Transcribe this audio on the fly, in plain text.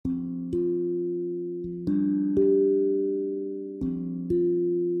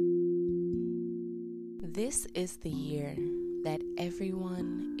This is the year that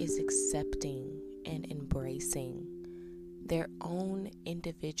everyone is accepting and embracing their own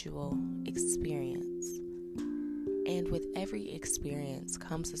individual experience. And with every experience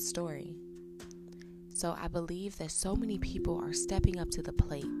comes a story. So I believe that so many people are stepping up to the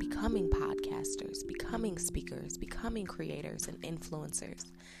plate, becoming podcasters, becoming speakers, becoming creators and influencers,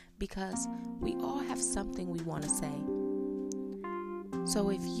 because we all have something we want to say.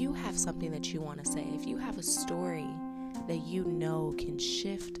 So if you have something that you want to say, if you have a story that you know can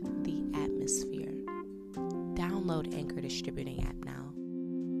shift the atmosphere, download Anchor Distributing app now.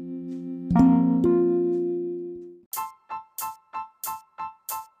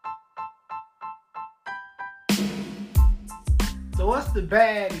 So what's the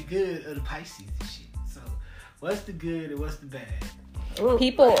bad and good of the Pisces and shit? So what's the good and what's the bad?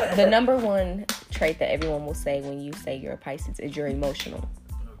 People, the number one trait that everyone will say when you say you're a Pisces is you're emotional.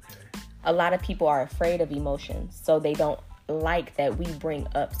 Okay. A lot of people are afraid of emotions, so they don't like that we bring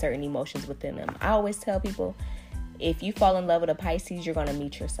up certain emotions within them. I always tell people, if you fall in love with a Pisces, you're going to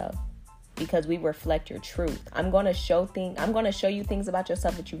meet yourself, because we reflect your truth. I'm going to show you things about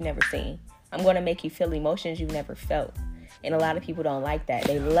yourself that you've never seen. I'm going to make you feel emotions you've never felt. And a lot of people don't like that.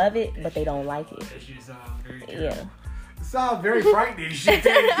 They love it, but they don't like it. That shit sounds very terrible. Yeah. It sounds very frightening shit.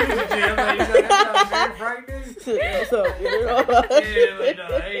 That sounds very frightening. Yeah, like, no,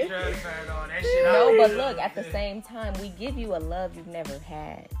 I ain't trying to find all that shit out. No, but look, at the same time, we give you a love you've never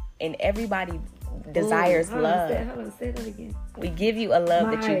had. And everybody desires love. Hold on, say that again. We give you a love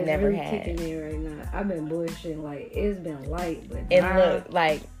that you've never really had. Kicking in right now. I've been bullshitting, like, it's been light, but And look,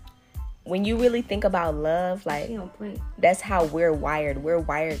 like, when you really think about love, like, that's how we're wired. We're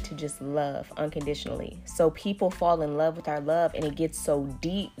wired to just love unconditionally. So people fall in love with our love, and it gets so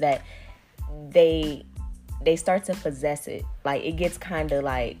deep that they start to possess it. Like, it gets kind of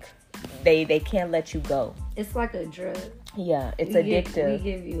like they can't let you go. It's like a drug. Yeah, it's addictive. We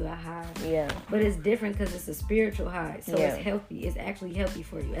give you a high. Yeah. But it's different because it's a spiritual high. So Yeah. it's healthy. It's actually healthy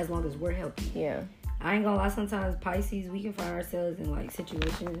for you as long as we're healthy. Yeah. I ain't gonna lie, sometimes Pisces, we can find ourselves in, like,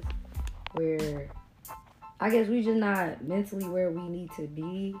 situations where I guess we just not mentally where we need to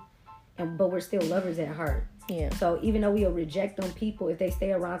be, but we're still lovers at heart. Yeah. So even though we'll reject them people, if they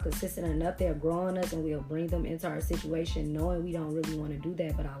stay around consistent enough, they'll grow on us, and we'll bring them into our situation knowing we don't really want to do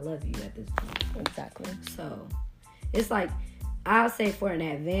that, but I love you at this point. Exactly. So it's like, I'll say for an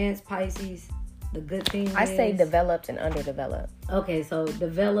advanced Pisces, the good thing I is, say developed and underdeveloped. okay, so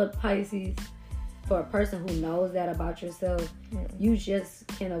developed Pisces, for a person who knows that about yourself, you just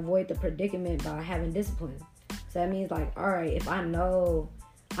can avoid the predicament by having discipline. So that means, like, all right, if I know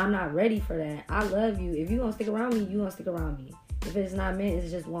I'm not ready for that, I love you. If you're going to stick around me, you're going to stick around me. If it's not meant, it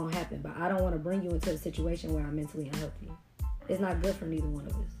just won't happen. But I don't want to bring you into a situation where I'm mentally unhealthy. It's not good for neither one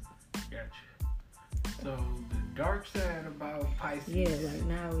of us. Gotcha. So the dark side about Pisces is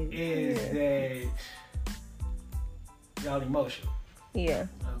that y'all emotional. Yeah.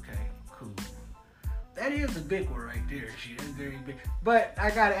 Okay, cool. That is a big one right there. Shit, that's very big. But I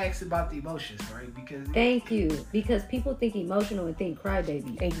gotta ask about the emotions, right? Because thank you. Because people think emotional and think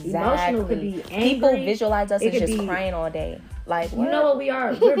crybaby. Exactly. Emotional could be angry. People visualize us as just crying all day. Like, you know what we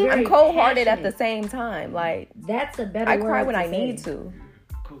are? We're very I'm cold-hearted passionate. at the same time. Like, that's a better I word cry when I say. need to.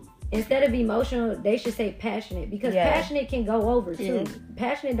 Cool. Instead of emotional, they should say passionate, because passionate can go over too.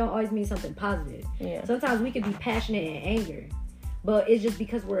 Passionate don't always mean something positive. Yeah. Sometimes we can be passionate in anger, but it's just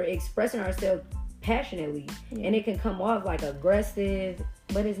because we're expressing ourselves passionately, and it can come off like aggressive,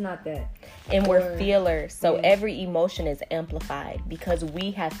 but it's not that. And we're feelers, so every emotion is amplified because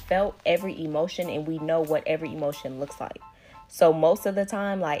we have felt every emotion and we know what every emotion looks like. So most of the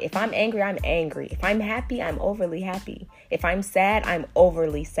time, like, if I'm angry, I'm angry. If I'm happy, I'm overly happy. If I'm sad, I'm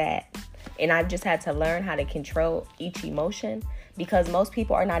overly sad. And I've just had to learn how to control each emotion, because most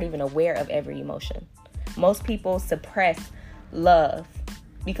people are not even aware of every emotion. Most people suppress love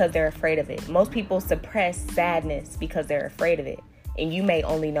because they're afraid of it. Most people suppress sadness because they're afraid of it. And you may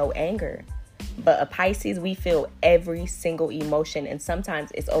only know anger. But a Pisces, we feel every single emotion, and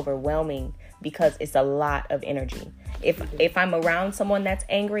sometimes it's overwhelming because it's a lot of energy. If I'm around someone that's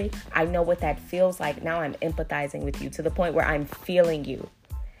angry, I know what that feels like. Now I'm empathizing with you to the point where I'm feeling you.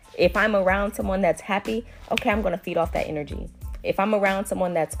 If I'm around someone that's happy, okay, I'm going to feed off that energy. If I'm around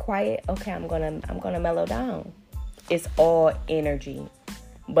someone that's quiet, okay, I'm going to mellow down. It's all energy.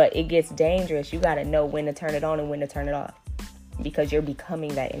 But it gets dangerous. You got to know when to turn it on and when to turn it off, because you're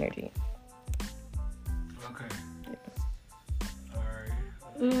becoming that energy. Okay. Yeah. All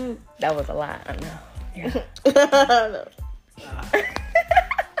right. That was a lot. I know. Yeah.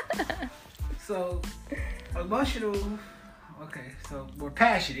 So, emotional Okay, so we're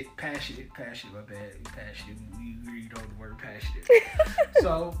passionate. My bad. Passionate. We really know the word passionate.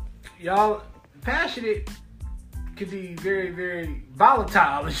 So, y'all, passionate can be very, very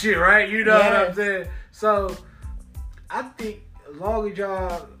volatile and shit, right? You know what I'm saying? So, I think as long as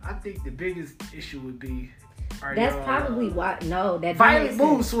y'all, I think the biggest issue would be. That's probably why. No, that violent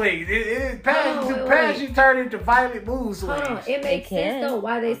mood swings. Passion turned into violent mood swings. Hold on. It makes sense though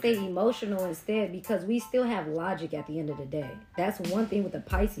why they say emotional instead, because we still have logic at the end of the day. That's one thing with the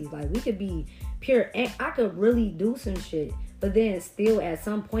Pisces. Like, we could be pure. I could really do some shit, but then still at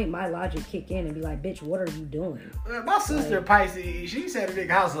some point my logic kick in and be like, bitch, what are you doing? My sister Pisces, she set a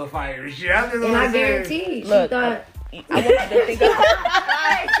nigga house on fire and shit. And I guarantee she thought. I want you to think of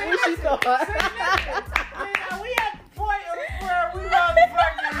what she thought. We at the point where we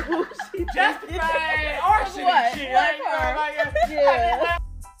motherfucking justifying arson and shit. Yeah.